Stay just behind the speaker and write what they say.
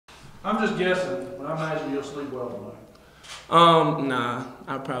I'm just guessing, but I imagine you'll sleep well tonight. Nah,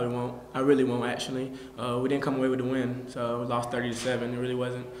 I probably won't. I really won't actually. We didn't come away with the win, so we lost 30-7. It really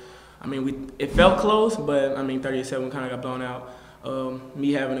wasn't. I mean, it felt close, but I mean, 30-7 kind of got blown out.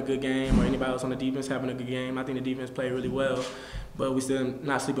 Me having a good game, or anybody else on the defense having a good game. I think the defense played really well, but we still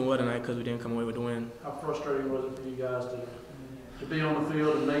not sleeping well tonight because we didn't come away with the win. How frustrating was it for you guys to be on the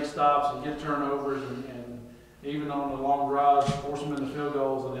field and make stops and get turnovers and even on the long drives, force them into field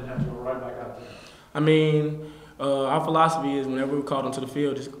goals and then have to go right back out there? I mean, our philosophy is whenever we're called onto the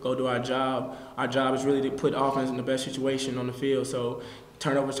field, just go do our job. Our job is really to put offense in the best situation on the field. So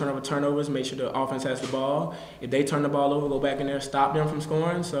turnovers, make sure the offense has the ball. If they turn the ball over, go back in there, stop them from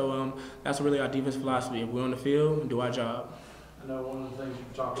scoring. So that's really our defense philosophy. If we're on the field, do our job. I know one of the things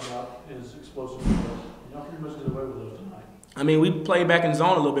you've talked about is explosive plays. Y'all pretty much did away with those tonight. I mean, we played back in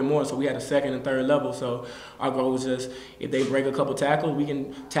zone a little bit more, so we had a second and third level. So our goal was just, if they break a couple tackles, we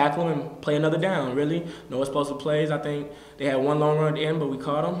can tackle them and play another down, really. No explosive plays. I think they had one long run at the end, but we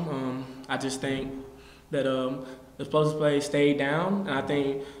caught them. I just think that the explosive plays stayed down, and I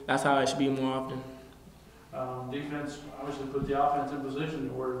think that's how it should be more often. Defense obviously put the offense in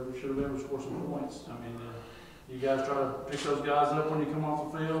position where it should have been able to score some points. I mean, you guys try to pick those guys up when you come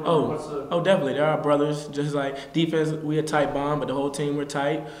off the field? Oh, definitely. They're our brothers. Just like defense, we a tight bond, but the whole team, we're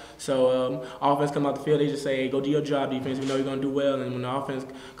tight. So offense come out the field, they just say, hey, go do your job, defense. We know you're going to do well. And when the offense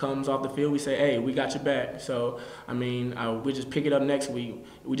comes off the field, we say, hey, we got your back. So, I mean, we just pick it up next week.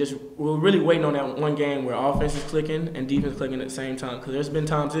 We're really waiting on that one game where offense is clicking and defense clicking at the same time. Because there's been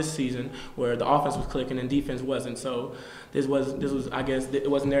times this season where the offense was clicking and defense wasn't. So this was, I guess,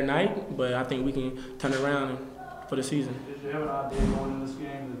 it wasn't their night, but I think we can turn it around for the season. Did you have an idea going in this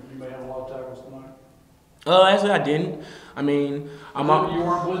game that you may have a lot of tackles tonight? Actually, I didn't. I mean, you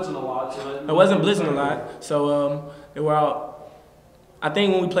weren't blitzing a lot. So I wasn't blitzing a lot, so they were out. I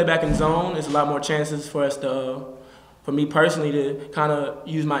think when we play back in zone, there's a lot more chances for us to, for me personally, to kind of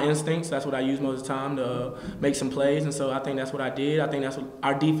use my instincts. That's what I use most of the time to make some plays, and so I think that's what I did. I think that's what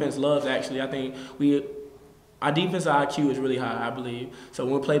our defense loves, actually. I think our defensive IQ is really high, I believe. So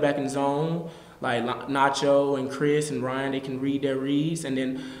when we play back in zone, like Nacho and Chris and Ryan, they can read their reads and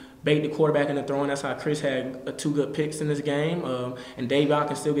then bait the quarterback into throwing. That's how Chris had 2 good picks in this game. And Davion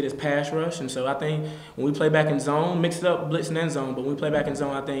can still get his pass rush. And so I think when we play back in zone, mix it up, blitzing and zone, but when we play back in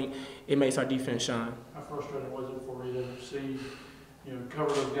zone, I think it makes our defense shine. How frustrating was it for you to see,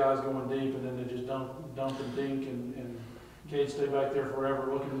 cover those guys going deep and then they just dump and dink and Cade stay back there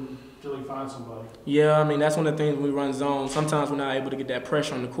forever looking until he finds somebody? Yeah, I mean, that's one of the things when we run zone. Sometimes we're not able to get that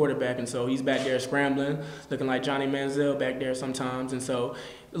pressure on the quarterback, and so he's back there scrambling, looking like Johnny Manziel back there sometimes. And so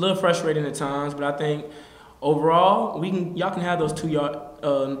a little frustrating at times, but I think overall, y'all can have those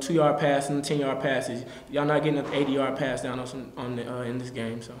 2-yard passes and 10-yard passes. Y'all not getting an 80-yard pass down in this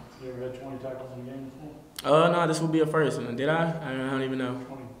game. So. You ever had 20 tackles in a game before? No, this will be a first. Did I? I don't even know.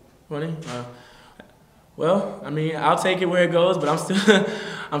 20. 20? Well, I mean, I'll take it where it goes, but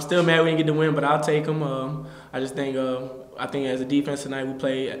I'm still mad we didn't get the win, but I'll take them. I just think as a defense tonight, we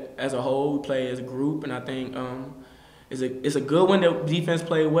play as a whole, we play as a group, and I think it's a good one that defense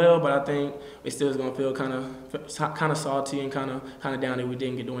played well, but I think it still is going to feel kind of salty and kind of down that we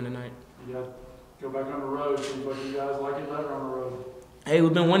didn't get the win tonight. You got to go back on the road. Seems like you guys like it better on the road. Hey,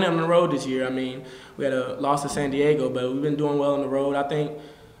 we've been winning on the road this year. I mean, we had a loss to San Diego, but we've been doing well on the road. I think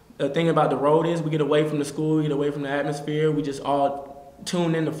the thing about the road is we get away from the school, we get away from the atmosphere. We just all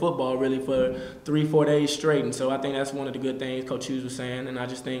tune into football really for 3-4 days straight. And so I think that's one of the good things Coach Hughes was saying. And I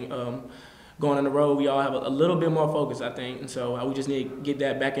just think going on the road, we all have a little bit more focus, I think. And so we just need to get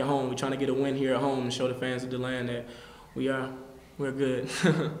that back at home. We're trying to get a win here at home and show the fans of the land that we're good.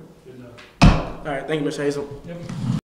 Good enough. All right, thank you, Mr. Hazel. Yep.